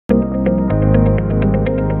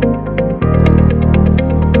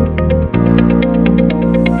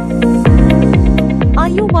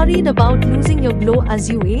about losing your glow as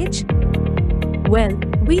you age? Well,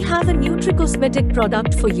 we have a Nutri-Cosmetic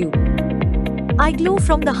product for you. iGlow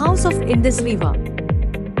from the House of Indus Viva.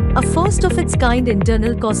 A first-of-its-kind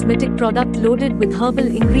internal cosmetic product loaded with herbal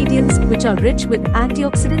ingredients which are rich with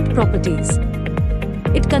antioxidant properties.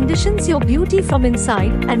 It conditions your beauty from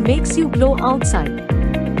inside and makes you glow outside.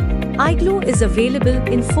 iGlow is available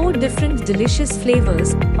in 4 different delicious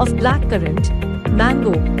flavors of blackcurrant,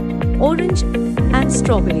 mango, orange, and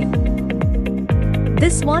strawberry.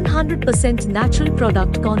 This 100% natural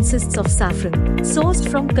product consists of saffron, sourced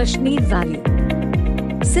from Kashmir Valley.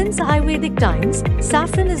 Since Ayurvedic times,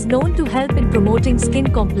 saffron is known to help in promoting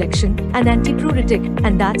skin complexion and antipruritic,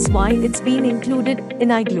 and that's why it's been included in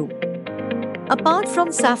iGlow. Apart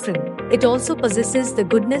from saffron, it also possesses the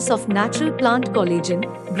goodness of natural plant collagen,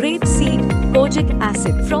 grape seed, kojic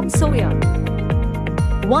acid from soya.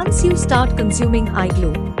 Once you start consuming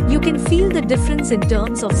iGlow, you can feel the difference in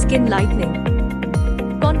terms of skin lightening,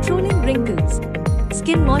 controlling wrinkles,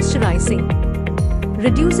 skin moisturizing,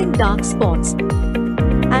 reducing dark spots,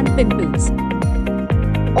 and pimples.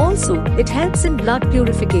 Also, it helps in blood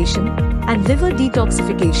purification and liver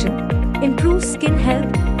detoxification, improves skin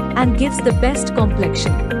health, and gives the best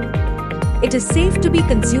complexion. It is safe to be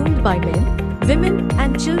consumed by men, women,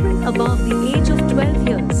 and children above the age of 12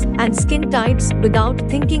 years and skin types without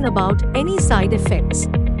thinking about any side effects.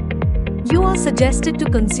 You are suggested to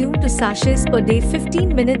consume 2 sachets per day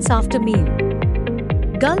 15 minutes after meal.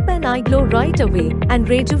 Gulp an iGlow right away and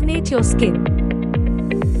rejuvenate your skin.